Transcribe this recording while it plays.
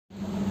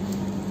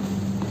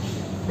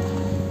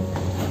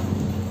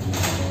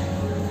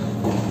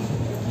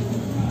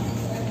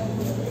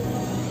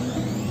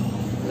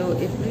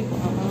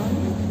everyone,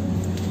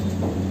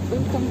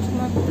 welcome to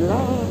my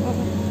vlog.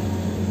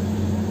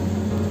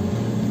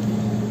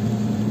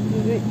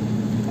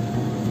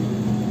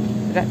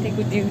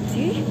 Ratiko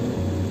duty.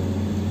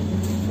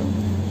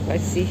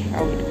 Let's see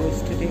how it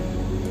goes today.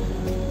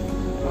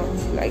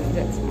 It's like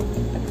that.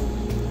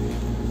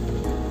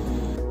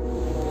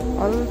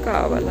 हल्का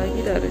हावा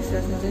लागिरहेको रहेछ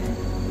आज चाहिँ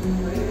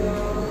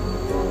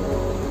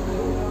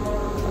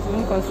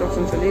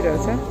कन्स्ट्रक्सन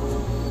चलिरहेछ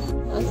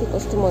आज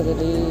कस्तो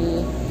मजाले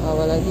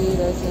हावा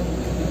लागिरहेछ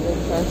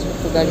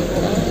ट्रान्सपोर्टको गाडी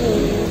पनि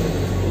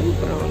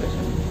आउँदैछ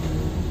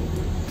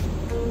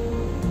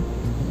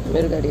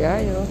मेरो गाडी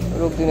आयो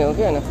रोकिदिने हो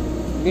कि होइन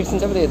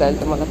बिर्सिन्छ पो त अहिले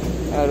त मलाई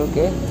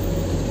रोक्यो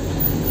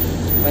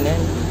भने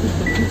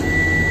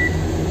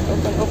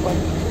ओपन ओपन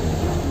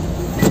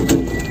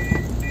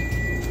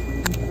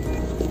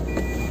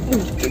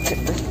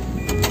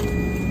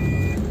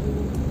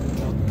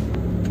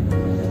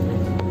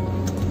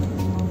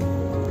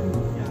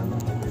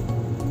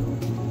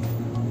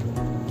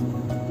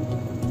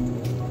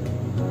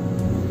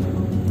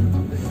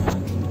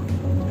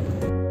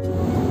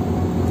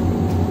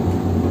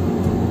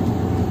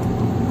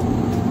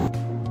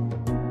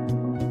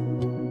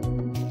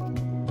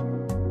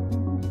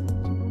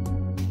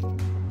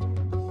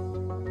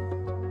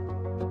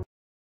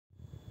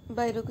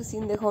बाहिरको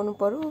सिन देखाउनु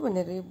पर्यो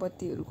भनेर यो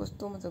बत्तीहरू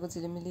कस्तो मजाको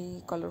झिलिमिली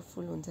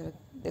कलरफुल हुन्छ र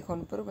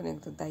देखाउनु पर्यो भनेको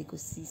त दाइको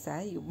सिसा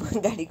है यो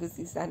गाडीको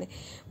सिसा नै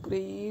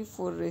पुरै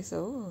फोहोर रहेछ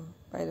हो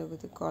बाहिरको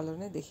त्यो कलर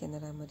नै देखेन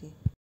राम्ररी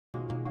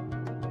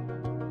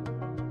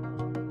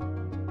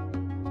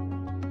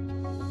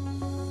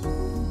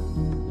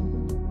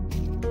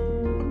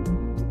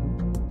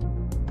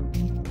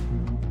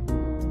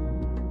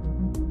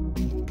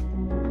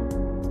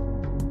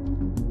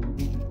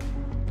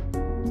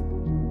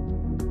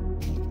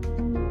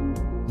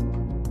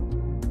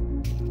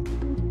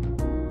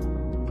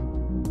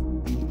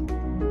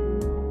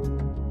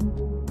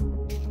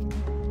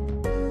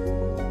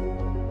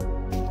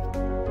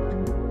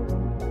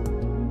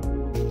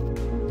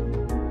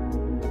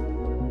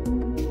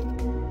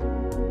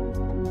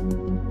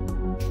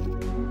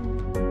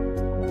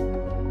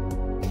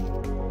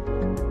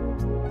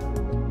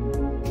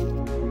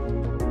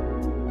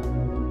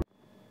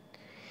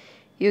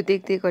यो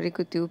देख्दै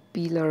गरेको त्यो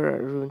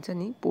पिलरहरू हुन्छ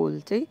नि पोल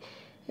चाहिँ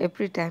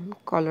एभ्री टाइम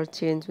कलर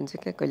चेन्ज हुन्छ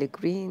क्या कहिले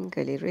ग्रिन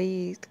कहिले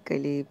रेड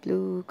कहिले ब्लू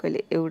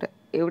कहिले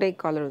एउटै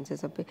कलर हुन्छ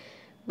सबै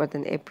but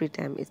then every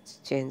time it's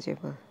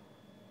changeable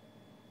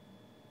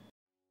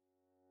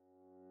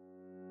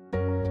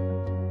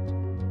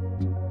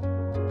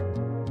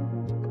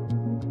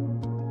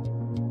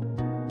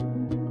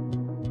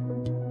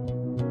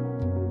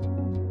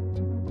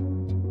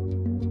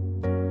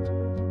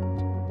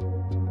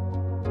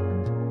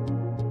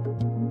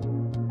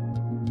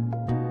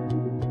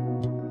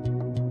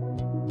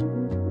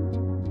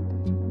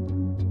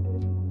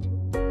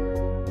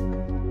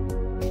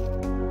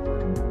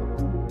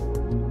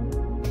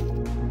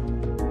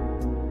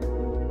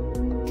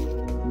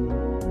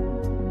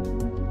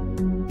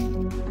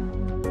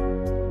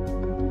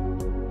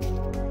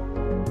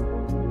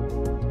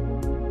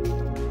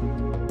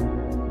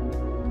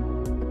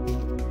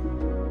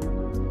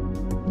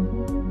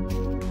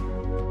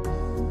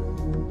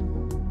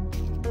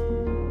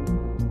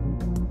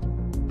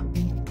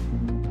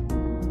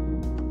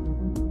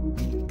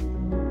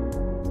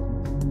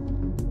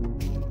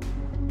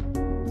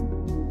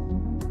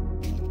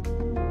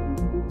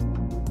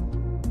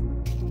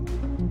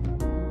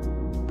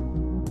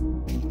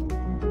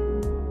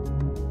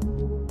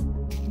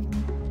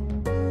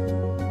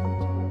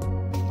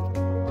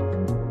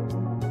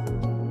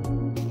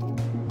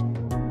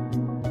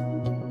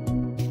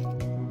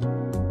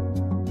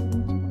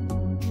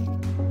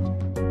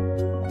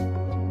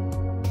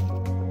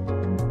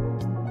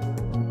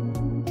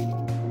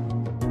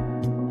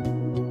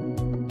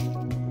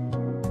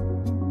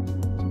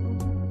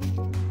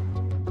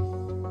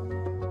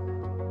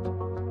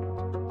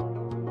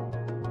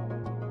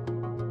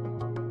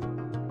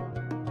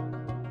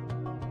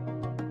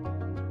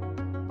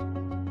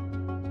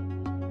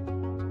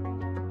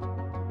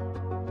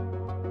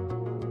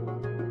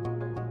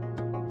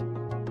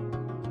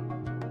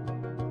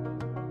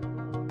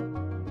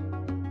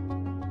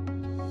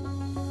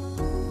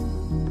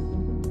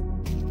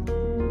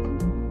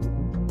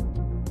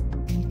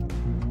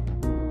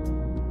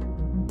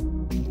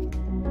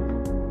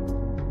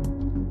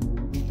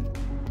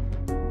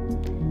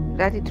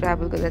राति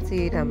ट्राभल गर्दा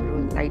चाहिँ राम्रो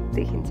लाइट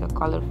देखिन्छ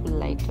कलरफुल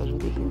लाइटहरू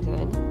देखिन्छ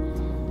हैन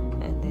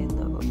and then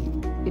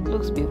it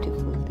looks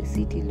beautiful the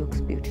city looks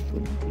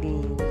beautiful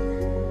clean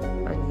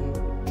अनि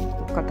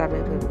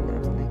कतारमै गयो भने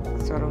लाइक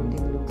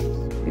सराउन्डिङ लुक्स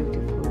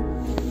ब्युटिफुल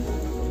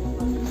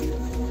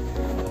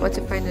म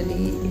चाहिँ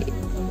फाइनली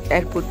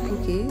एयरपोर्ट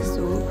पुगेँ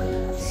so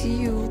C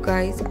you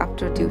guys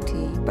after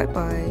duty by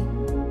by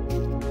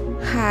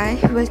high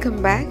welcome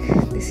back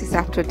this is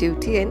after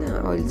duty होइन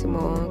अहिले चाहिँ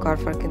म घर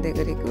फर्किँदै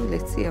गरेको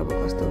लेट्स सी अब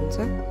कस्तो हुन्छ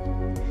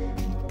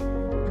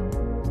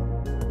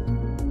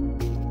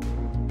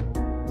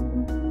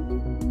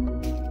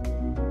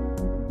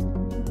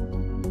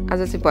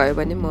आज चाहिँ भयो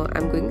भने म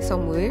आइम गोइङ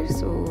समवेयर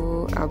सो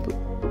अब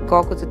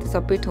गएको जति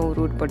सबै ठाउँ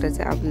रोडबाट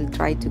चाहिँ I will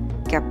try to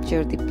capture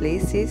the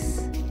places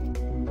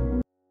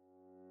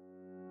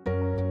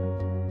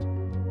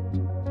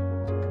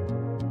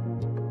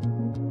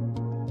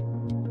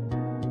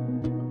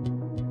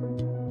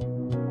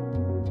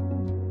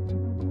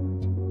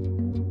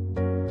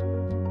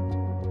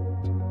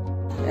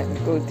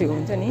त्यो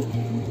हुन्छ नि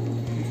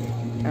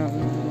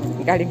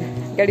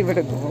गाडीबाट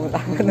घुमाउँदा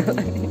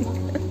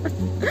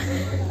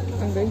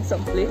I'm going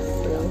someplace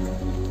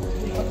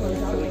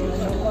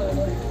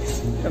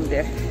from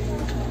there.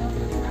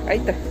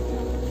 Right there.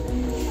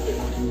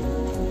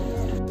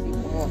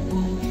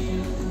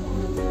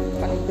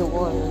 Like the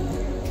wall.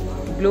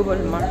 Global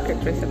market,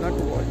 right? Not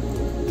wall.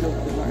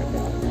 Global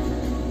market.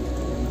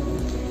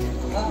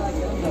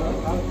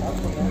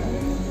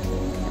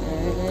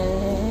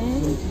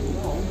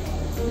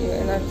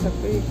 Yeah, that's a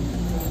pretty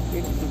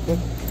beautiful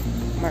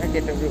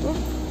market of the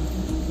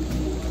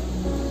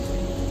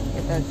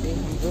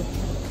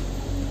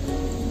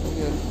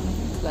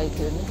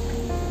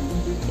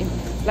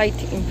flight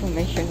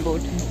information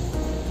board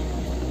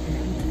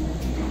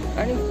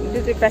अनि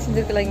त्यो चाहिँ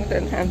प्यासेन्जरको लागि मात्र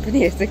हामी पनि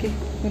हेर्छ कि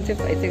कुन चाहिँ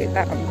फ्लाइट चाहिँ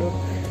यता हाम्रो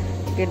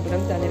गेटबाट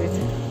पनि जाने रहेछ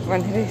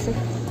भन्दै रहेछ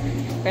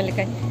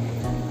कहिलेकाहीँ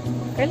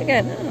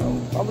होइन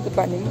अब त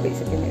पानी पनि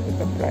गइसक्यो नि त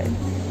प्रायः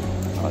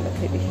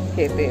आउँदाखेरि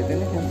हेर्दै नै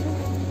जान्छ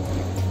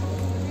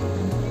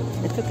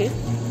इट्स ओके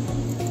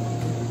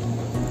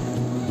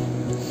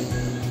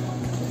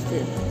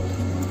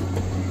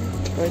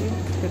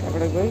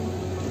त्यताबाट गयो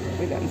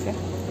जान्छ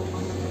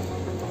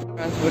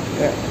ट्रान्सपोर्ट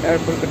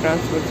एयरपोर्टको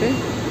ट्रान्सपोर्ट चाहिँ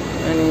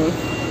अनि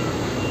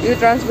यो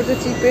ट्रान्सपोर्ट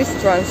चाहिँ चिपेस्ट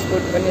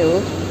ट्रान्सपोर्ट पनि हो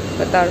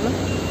कतारमा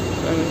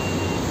अनि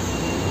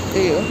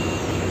त्यही हो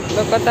ल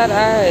कतार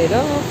आएर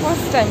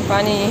फर्स्ट टाइम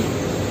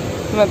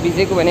पानीमा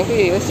भिजेको भनेको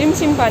यही हो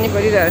सिमसिम पानी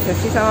परिरहेको छ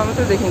सिसामा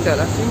मात्रै देखिन्छ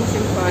होला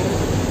सिमसिम पानी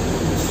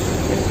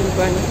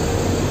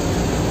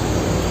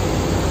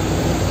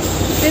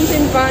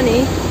सिमसिम पानी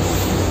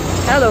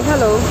हेलो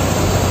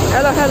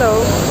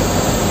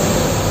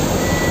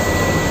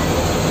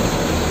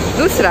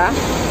दूसरा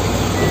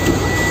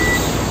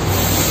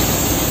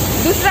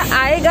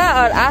आएगा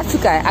और आ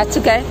चुका है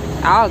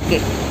ओके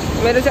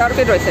मेरो चाहिँ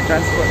अर्कै रहेछ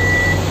ट्रान्सपोर्ट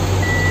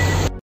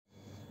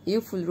यो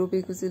फुल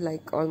रोपेको चाहिँ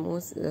लाइक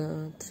अलमोस्ट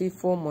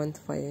 3-4 मन्थ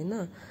भयो होइन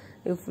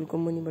यो फुलको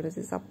मुनिबाट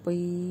चाहिँ सबै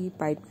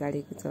पाइप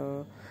गाडेको छ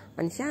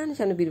अनि सानो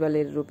सानो बिरुवा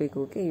लिएर रोपेको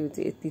हो क्या यो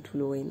चाहिँ यति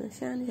ठुलो होइन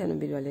सानो सानो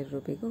बिरुवा लिएर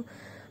रोपेको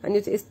अनि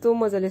यो चाहिँ यस्तो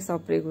मजाले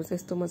सप्रेको छ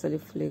यस्तो मजाले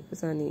फुलेको छ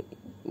अनि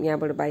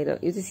यहाँबाट बाहिर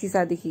यो चाहिँ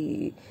सिसादेखि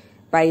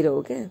बाहिर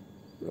हो क्या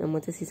म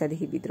चाहिँ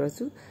सिसादेखि भित्र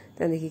छु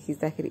त्यहाँदेखि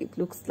खिच्दाखेरि it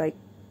looks like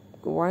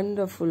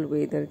wonderful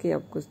weather के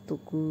अब कस्तो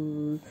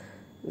कुल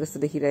जस्तो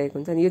देखिरहेको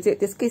हुन्छ अनि यो चाहिँ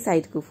त्यसकै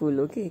साइडको फुल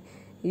हो कि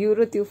यो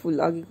र त्यो फुल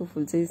अघिको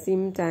फुल चाहिँ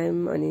सेम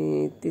टाइम अनि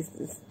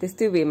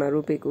त्यस्तै वेमा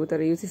रोपेको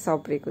तर यो चाहिँ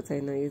सप्रेको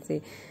छैन यो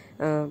चाहिँ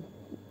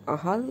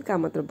हल्का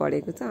मात्र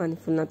बढेको छ अनि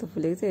फुल्न त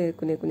फुलेको चाहिँ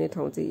कुनै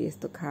ठाउँ चाहिँ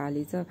यस्तो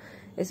खाली छ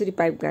यसरी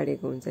पाइप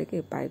गाडेको हुन्छ कि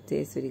पाइप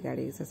चाहिँ यसरी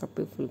गाडेको छ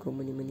सबै फुलको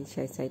मुनि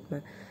साइडमा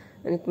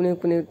अनि कुनै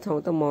ठाउँ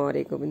त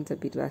मरेको पनि छ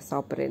बिरुवा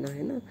सप्रेन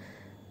होइन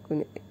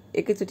कुनै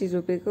एकैचोटि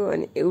रोपेको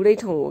अनि एउटै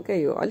ठाउँ हो क्या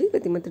यो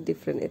अलिकति मात्र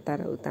डिफ्रेन्ट यता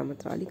र उता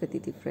मात्र अलिकति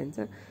डिफ्रेन्ट छ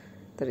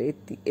तर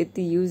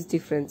यति युज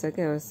डिफ्रेन्ट छ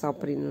क्या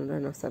सप्रिनु र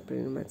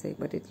नसप्रिनुमा चाहिँ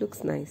बट इट लुक्स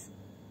नाइस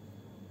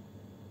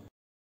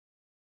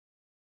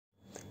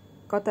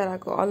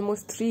कतारको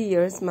अलमोस्ट 3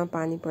 इयर्समा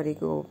पानी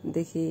परेको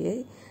देखेँ है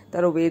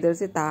तर वेदर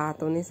चाहिँ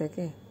तातो नै छ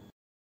क्या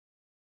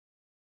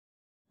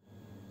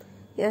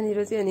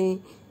यहाँनिर चाहिँ अनि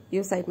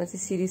यो साइडमा चाहिँ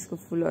सिरिसको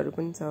फुलहरू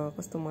पनि छ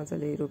कस्तो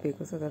मजाले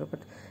रोपेको छ तर बट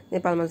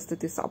नेपालमा जस्तो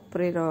त्यो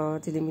सप्रेर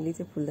झिलिमिली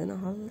चाहिँ फुल्दैन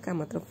हल्का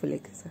मात्र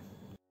फुलेको छ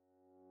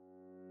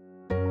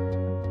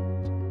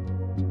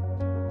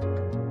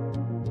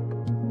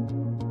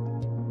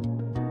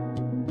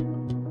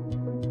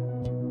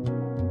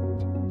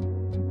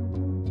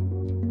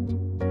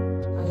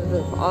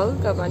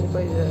हल्का पानी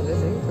परिरहेको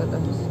रहेछ कि कता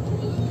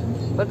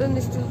बट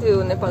स्टिल त्यो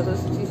नेपाल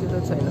जस्तो चिसो त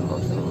छैन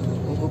मौसम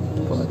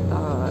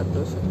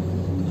तातो छ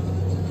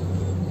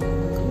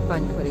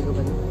पानी परेको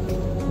पनि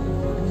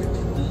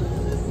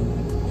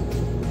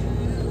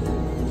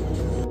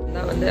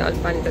भन्दै अलि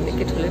पानी त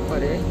निकै ठुलै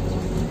पऱ्यो है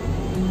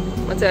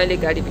म चाहिँ अहिले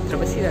गाडीभित्र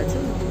बसिरहेको छु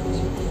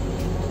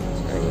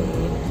अनि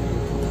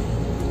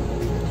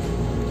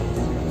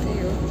त्यही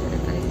हो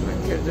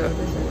मान्छेहरू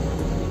झर्दैछ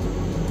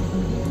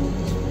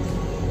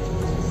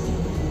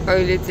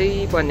अहिले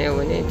चाहिँ भन्यो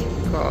भने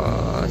ठिक्क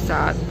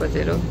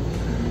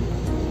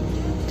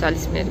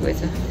 7:40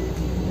 भएछ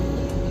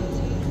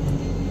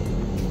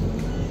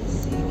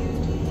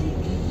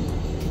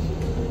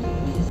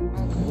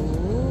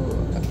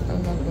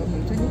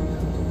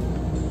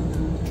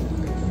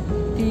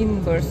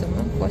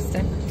वर्षमा फर्स्ट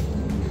टाइम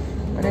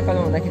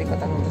नेपालमा हुँदाखेरि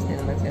कतारमा बस्ने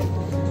मान्छे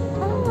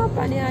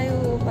पानी आयो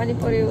पानी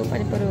पर्यो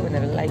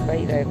भनेर लाइभ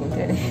आइरहेको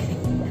हुन्थ्यो अरे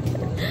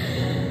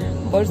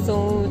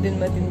वर्षौँ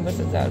दिनमा 3 वर्ष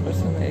 4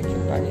 वर्षमा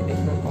एकखेप पानी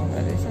देख्न पाउँदो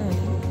रहेछ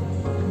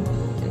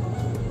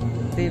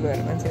त्यही भएर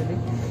मान्छेहरूले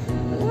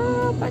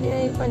पानी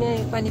आयो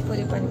पानी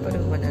पर्यो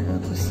भनेर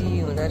खुसी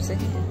हुँदो रहेछ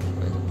कि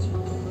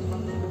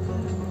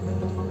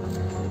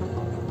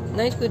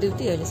नाइटको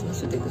ड्युटी अहिलेसम्म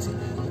सुतेको छैन.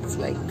 It's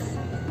like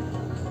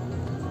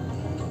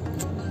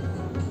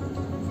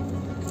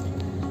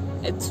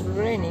it's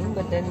raining,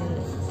 but then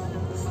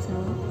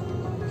still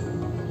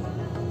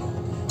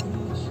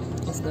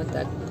it's not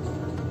that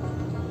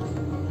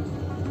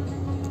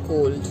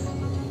cold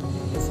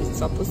as it's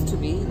supposed to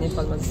be.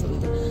 नेपालमा जस्तो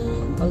हुन्छ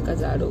हल्का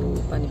जाडो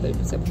पानी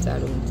परेपछि अब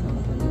जाडो हुन्छ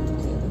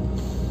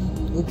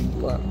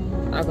धुप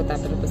आगो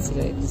तापेर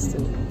बसिरहेको जस्तो.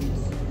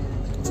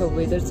 सो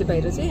वेदर चाहिँ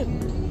बाहिर चाहिँ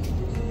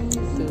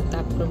त्यो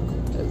तापक्रमको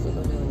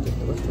गर्ने हुन्छ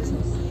कस्तो छ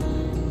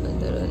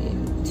वेदर. अनि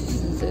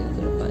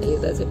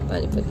हेर्दा चाहिँ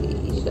पानी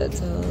परिरहेछ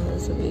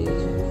सबै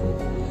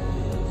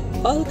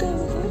हल्का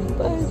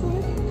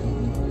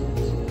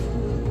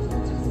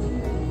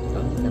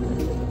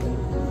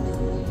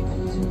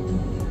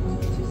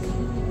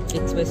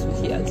एकछिनमा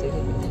सुकिहाल्छ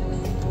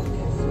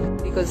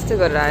बिकज जस्तै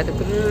गरेर आयो त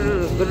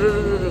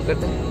गुरुरु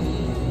गर्दा.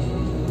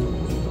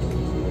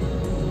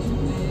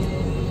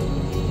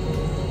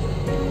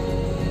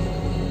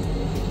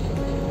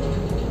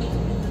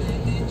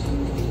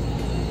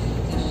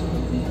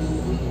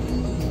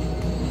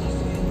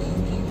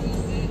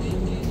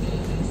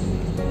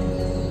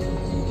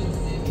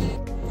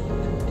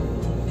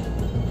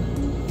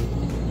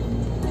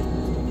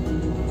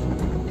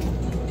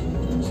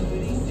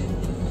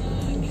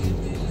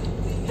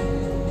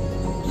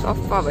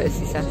 सफा भयो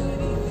सिसा.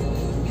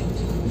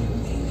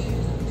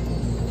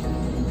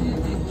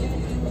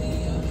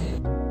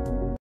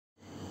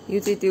 यो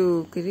चाहिँ त्यो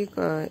के अरे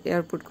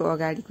एयरपोर्टको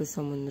अगाडिको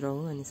समुद्र हो.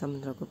 अनि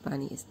समुद्रको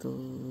पानी यस्तो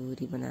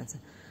बनाएको छ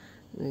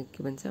के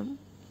भन्छ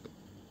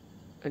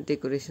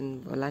डेकोरेसन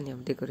होला नि.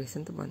 अब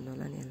डेकोरेसन त भन्नु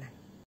होला नि यसलाई.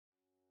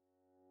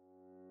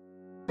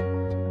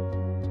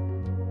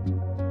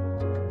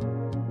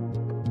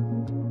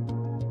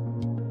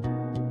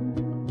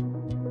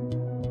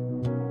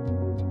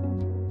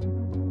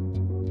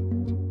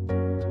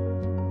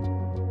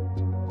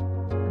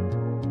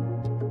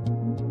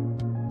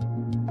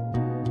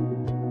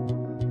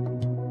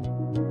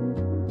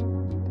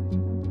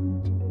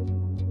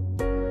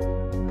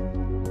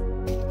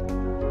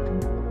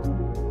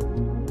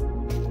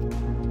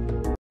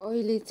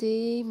 अहिले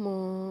चाहिँ म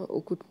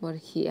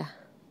उकुटमर्खिया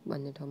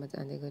भन्ने ठाउँमा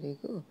जाँदै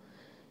गरेको.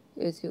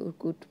 यो चाहिँ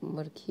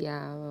उकुटमर्खिया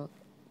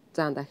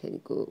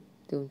जाँदाखेरिको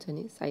त्यो हुन्छ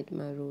नि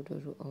साइडमा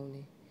रोडहरू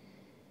आउने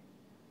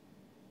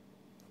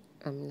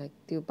हामीलाई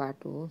त्यो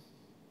बाटो हो.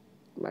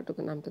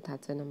 बाटोको नाम त थाहा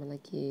छैन मलाई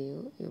के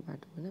हो यो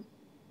बाटोको नाम.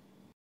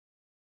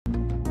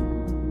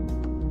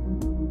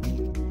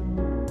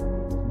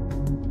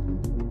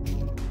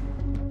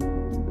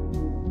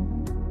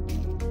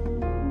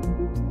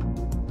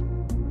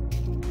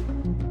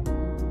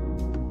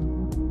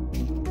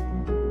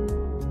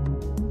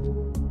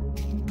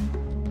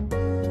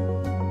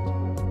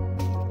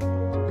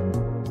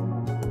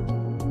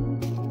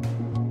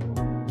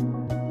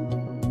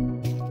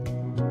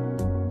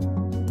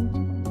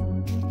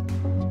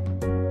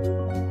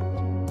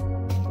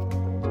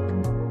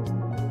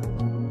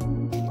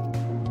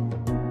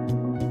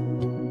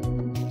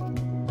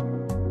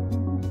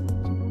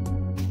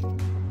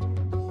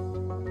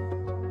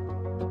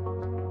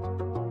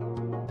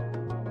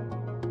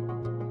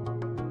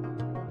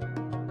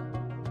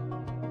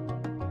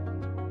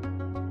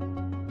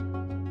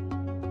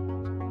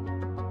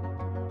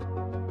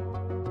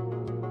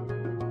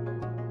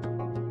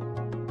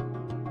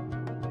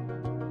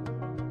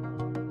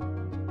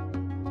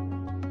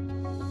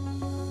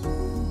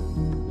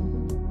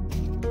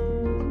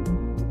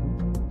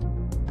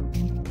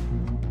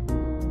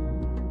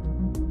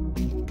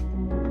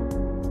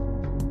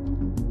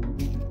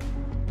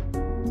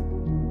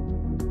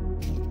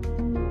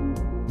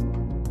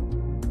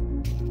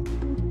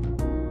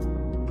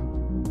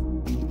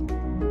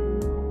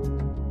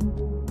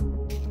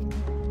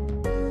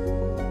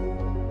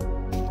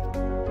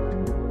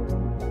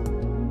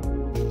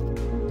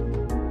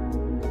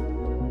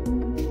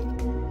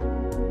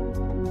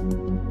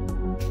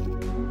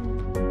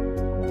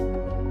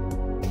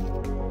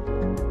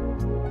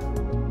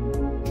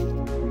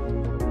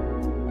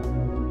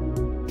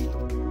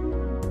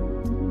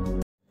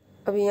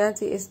 अब यहाँ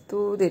चाहिँ यस्तो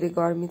धेरै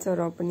गर्मी छ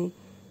र पनि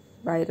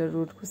बाहिर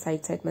रोडको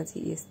साइडमा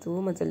चाहिँ यस्तो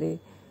मजाले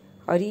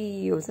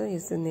हरियो छ.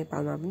 यस्तो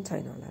नेपालमा पनि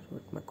छैन होला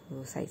रोडमा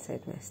को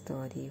साइडमा यस्तो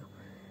हरियो.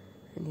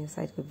 अनि यो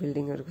साइडको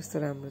बिल्डिङहरू कस्तो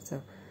राम्रो छ.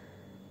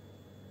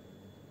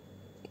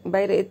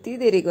 बाहिर यति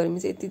धेरै गर्मी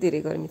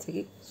छ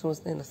कि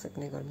सोच्नै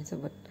नसक्ने गर्मी छ.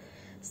 बट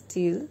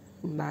स्टिल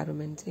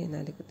इन्भाइरोमेन्ट चाहिँ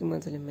यिनीहरूले कति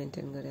मजाले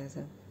मेन्टेन गरेको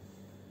छ.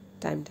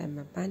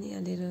 टाइममा पानी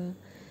हालेर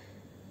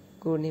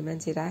गोड्ने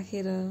मान्छे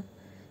राखेर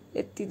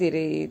यति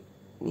धेरै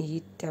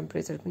हिट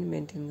टेम्परेचर पनि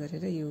मेन्टेन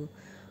गरेर यो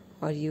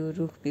हरियो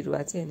रुख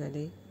बिरुवा चाहिँ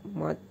यिनीहरूले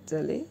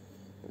मजाले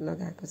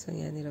लगाएको छ.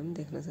 यहाँनिर पनि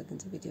देख्न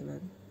सकिन्छ भिडियोमा.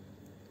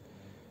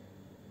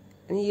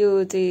 अनि यो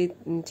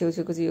चाहिँ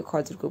छेउछेउको चाहिँ यो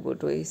खजुरको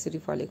बोटो यसरी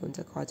फलेको हुन्छ.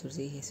 खजुर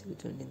चाहिँ यसरी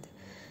झुन्डिन्छ.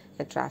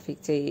 यहाँ ट्राफिक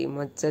चाहिँ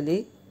मजाले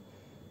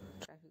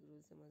ट्राफिक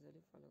रुल चाहिँ मजाले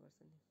फलो गर्छ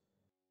नि.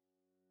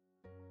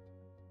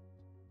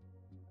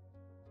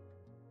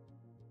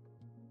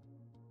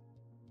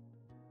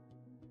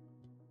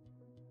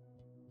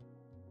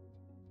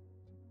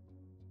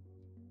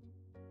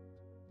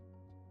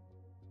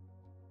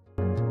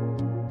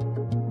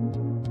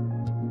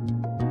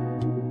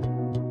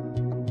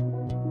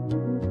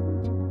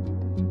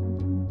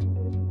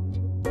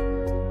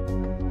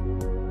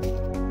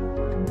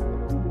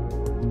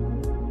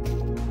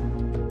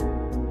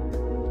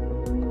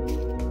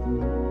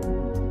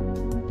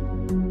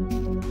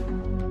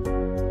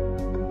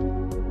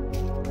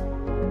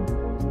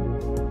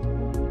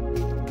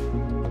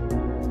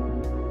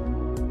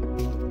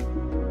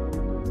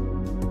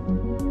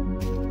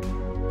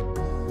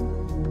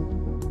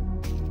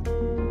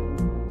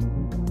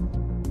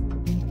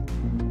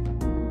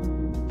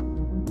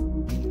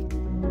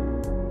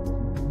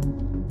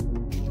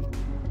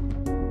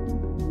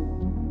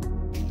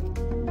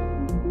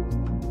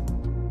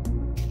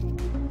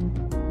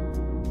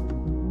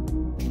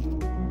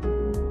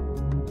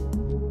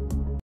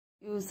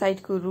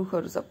 साइडको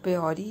रुखहरू सबै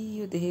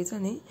हरियो देखेको छ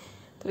नि,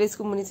 तर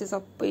यसको मुनि चाहिँ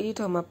सबै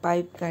ठाउँमा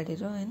पाइप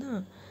गाडेर होइन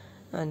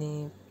अनि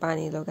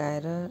पानी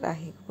लगाएर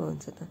राखेको पो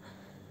हुन्छ त।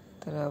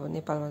 तर अब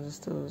नेपालमा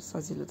जस्तो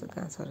सजिलो त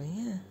कहाँ छ र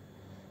यहाँ।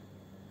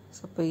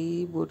 सबै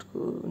बोटको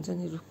हुन्छ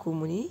नि रुखको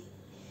मुनि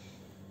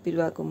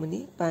बिरुवाको मुनि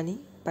पानी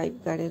पाइप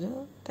गाडेर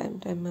टाइम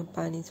टाइममा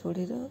पानी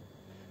छोडेर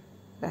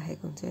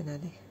राखेको हुन्छ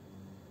यिनीहरूले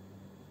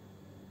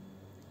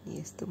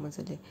यस्तो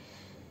मजाले।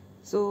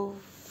 सो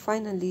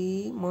फाइनली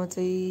म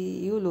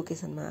चाहिँ यो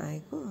लोकेसनमा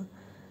आएको।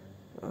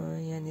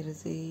 यहाँनिर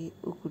चाहिँ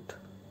उकुट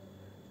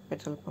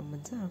पेट्रोल पम्प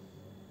भन्छ,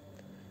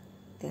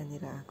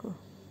 त्यहाँनिर आएको।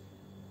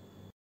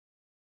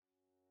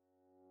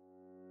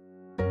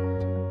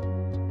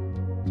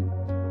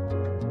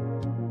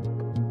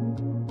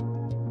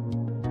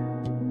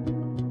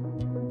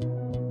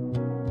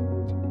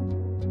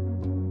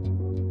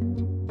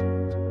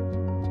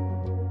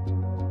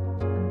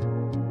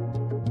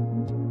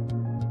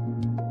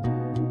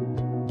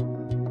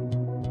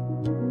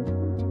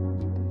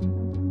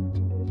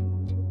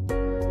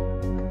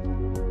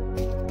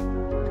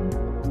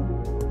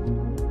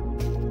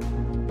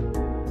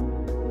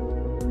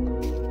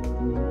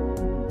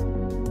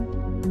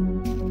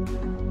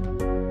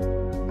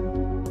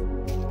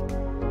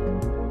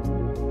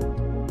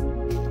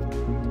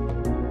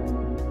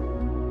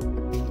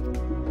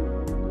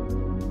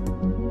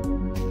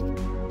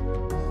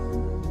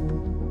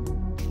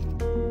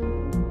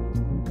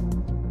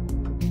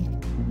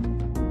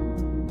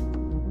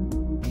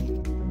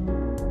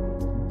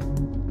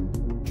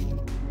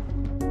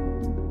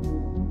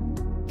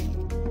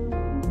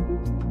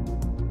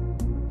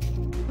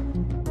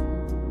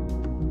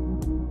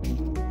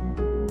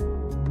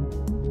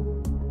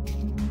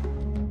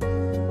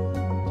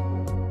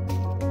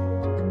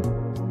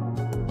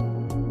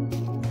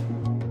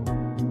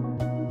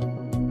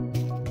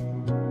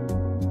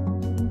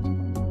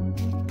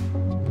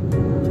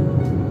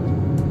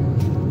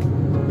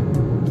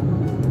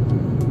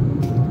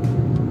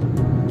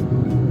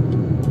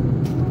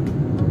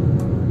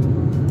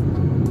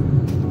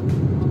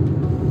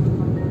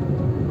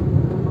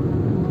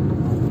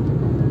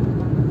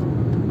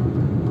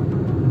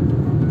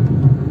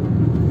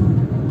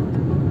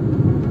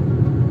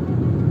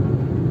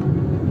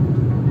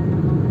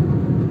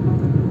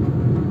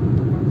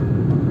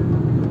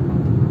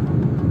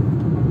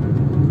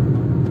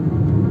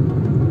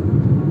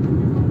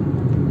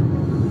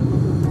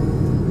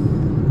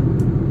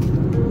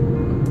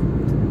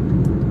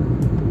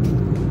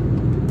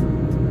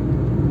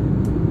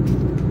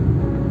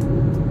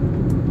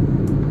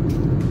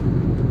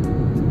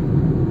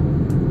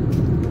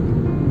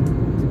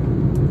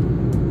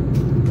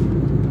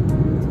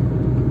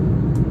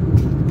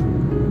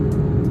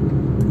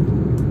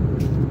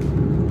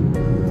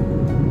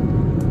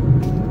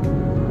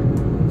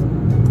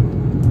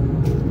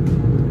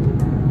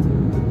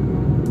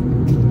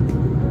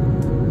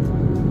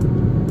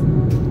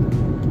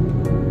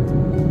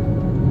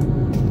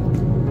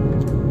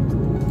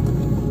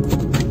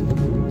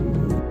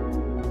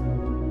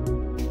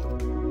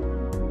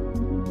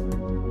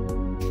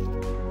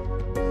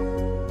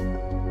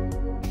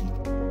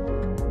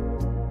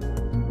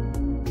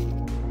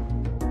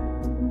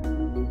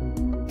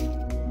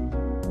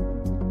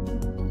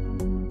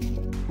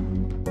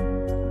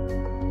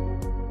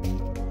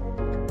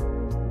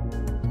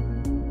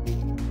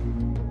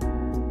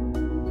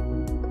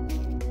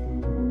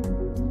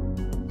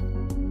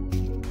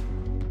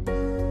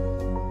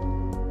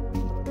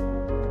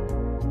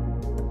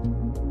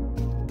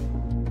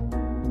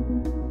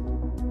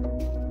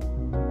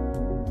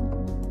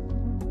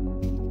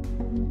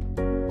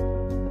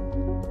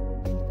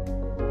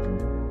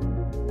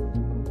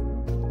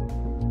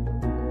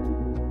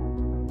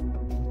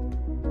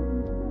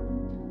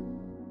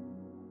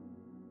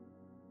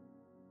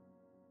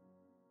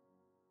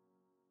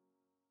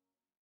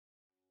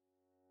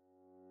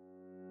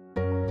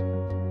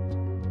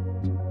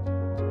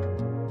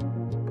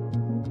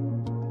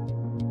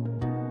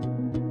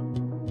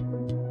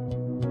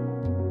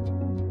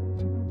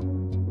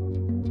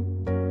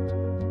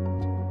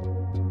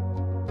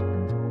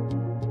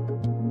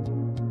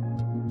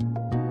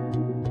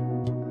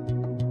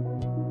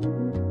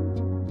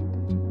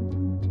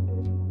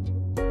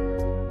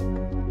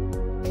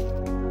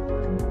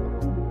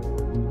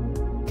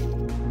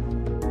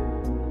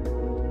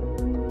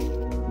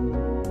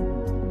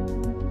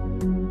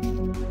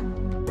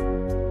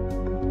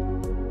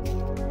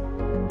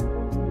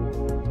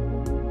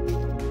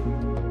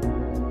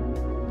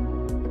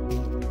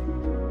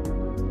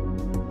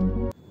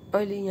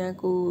 अहिले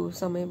यहाँको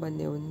समय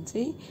भन्ने हो भने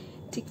चाहिँ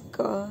ठिक्क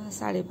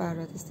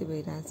 12:30 त्यस्तै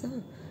भइरहेछ।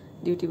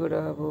 ड्युटीबाट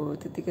अब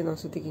त्यतिकै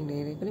नसुतेको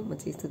हिँडेर पनि म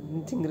चाहिँ यस्तो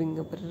झिङ्रिङ्ग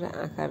परेर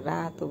आँखा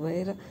रातो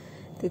भएर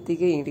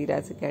त्यतिकै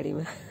हिँडिरहेछ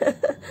गाडीमा।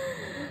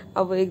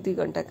 अब 1-2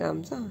 घन्टा काम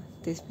छ,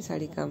 त्यस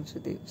पछाडि काम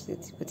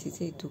सुतेपछि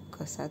चाहिँ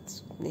ढुक्क साथ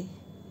सुत्ने।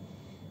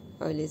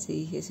 अहिले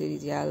चाहिँ यसरी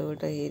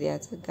झ्यालबाट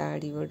हेरिरहेछ,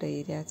 गाडीबाट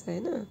हेरिरहेछ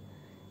होइन,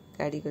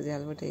 गाडीको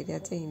झ्यालबाट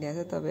हेरिरहेछ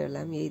हिँडिरहेछ।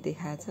 तपाईँहरूलाई पनि यही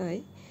देखाएको छ है,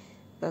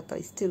 र त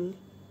स्टिल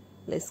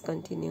लेट्स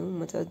कन्टिन्यू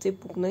म चाहिँ अझै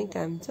पुग्नै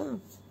टाइम छ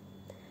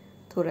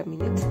थोड़ा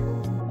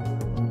मिनट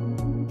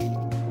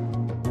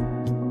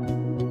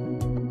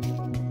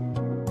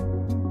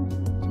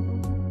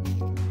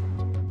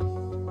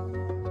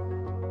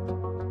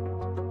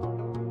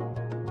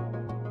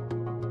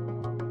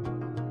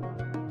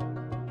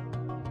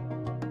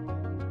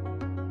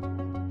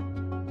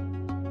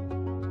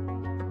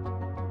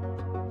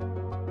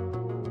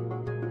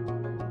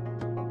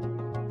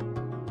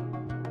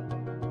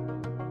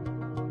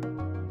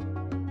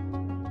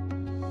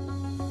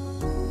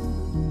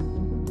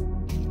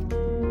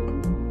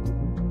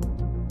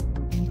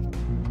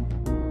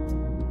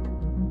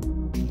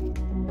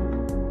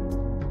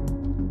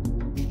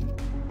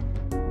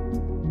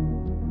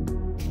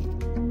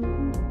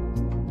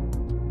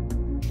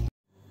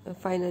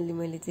फाइनली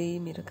मैले चाहिँ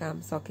मेरो काम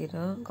सकेर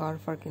घर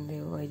फर्किँदै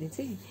हो अहिले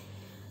चाहिँ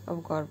अब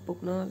घर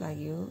पुग्न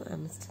लाग्यो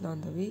आम स्टिल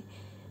अन द वे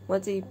म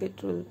चाहिँ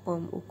पेट्रोल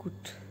पम्प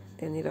उकुट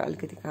त्यहाँनिर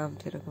अलिकति काम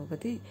थियो र गएको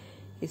थिएँ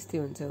यस्तै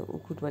हुन्छ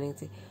उकुट भनेको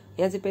चाहिँ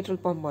यहाँ चाहिँ पेट्रोल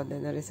पम्प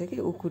भन्दैन रहेछ कि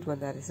उकुट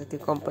भन्दा रहेछ त्यो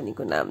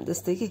कम्पनीको नाम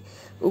जस्तै कि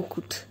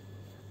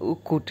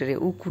उकुट रे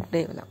उकुट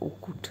नै होला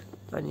उकुट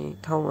अनि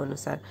ठाउँ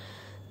अनुसार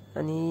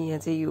अनि यहाँ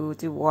चाहिँ यो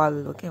चाहिँ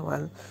वाल हो क्या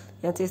वाल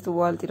यहाँ चाहिँ यस्तो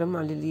वालतिर पनि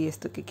अलिअलि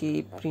यस्तो के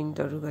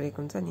प्रिन्टहरू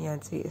गरेको हुन्छ नि यहाँ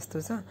चाहिँ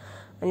यस्तो छ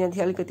अनि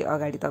यहाँ अलिकति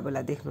अगाडि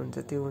तपाईँलाई देख्नुहुन्छ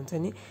त्यो हुन्छ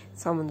नि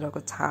समुद्रको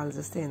छाल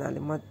जस्तै यिनीहरूले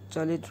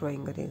मजाले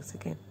ड्रइङ गरेको छ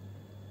क्या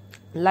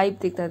लाइभ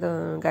देख्दा त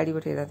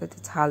गाडीबाट हेर्दा त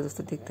त्यो छाल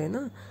जस्तो देख्दैन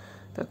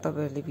तर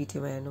तपाईँहरूले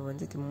भिडियोमा हेर्नु भने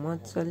चाहिँ त्यो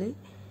मजाले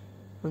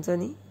हुन्छ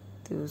नि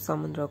त्यो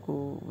समुद्रको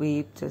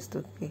वेभ जस्तो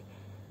के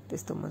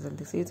त्यस्तो मजाले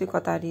देख्छ यो चाहिँ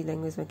कतारी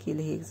ल्याङ्ग्वेजमा के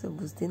लेखेको छ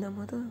बुझ्दिनँ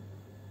म त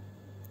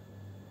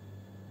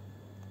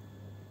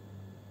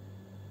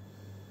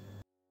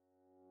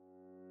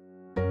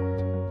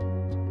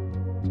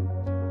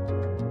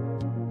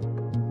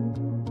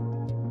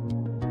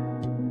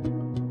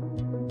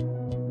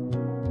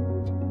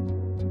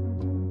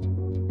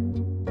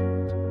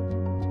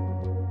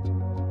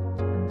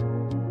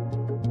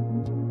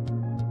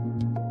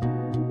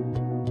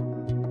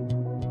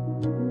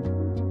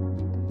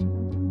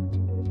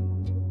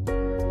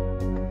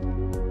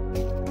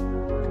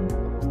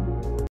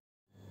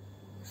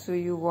सो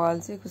यो वाल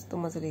चाहिँ कस्तो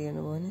मजाले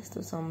हेर्नुभयो भने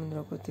यस्तो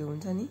समुद्रको त्यो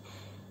हुन्छ नि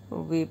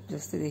वेभ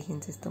जस्तै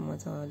देखिन्छ यस्तो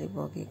मजाले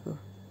बगेको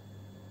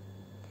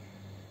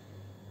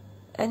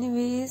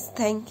anyways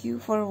thank you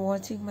for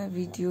watching my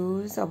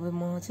videos अब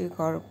म चाहिँ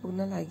घर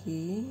पुग्न लागि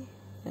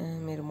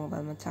मेरो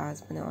मोबाइलमा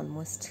चार्ज पनि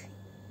अलमोस्ट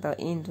द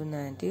एन्ड हुन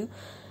आँट्यो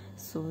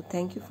so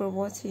thank you for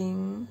watching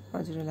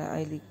हजुरहरूलाई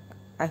अहिले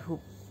I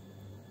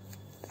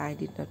hope I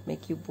did not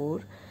make you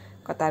bore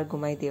Qatar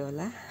घुमाइदियो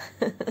होला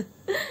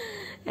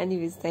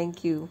Anyways,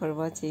 thank you for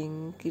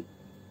watching. Keep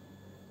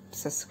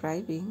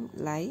subscribing,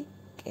 like,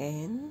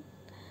 and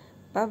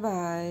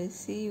bye-bye.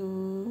 See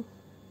you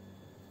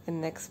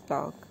in next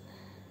vlog.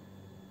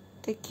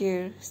 Take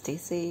care. Stay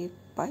safe.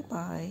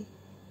 Bye-bye.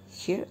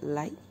 Share,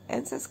 like,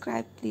 and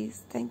subscribe,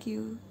 please. Thank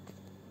you.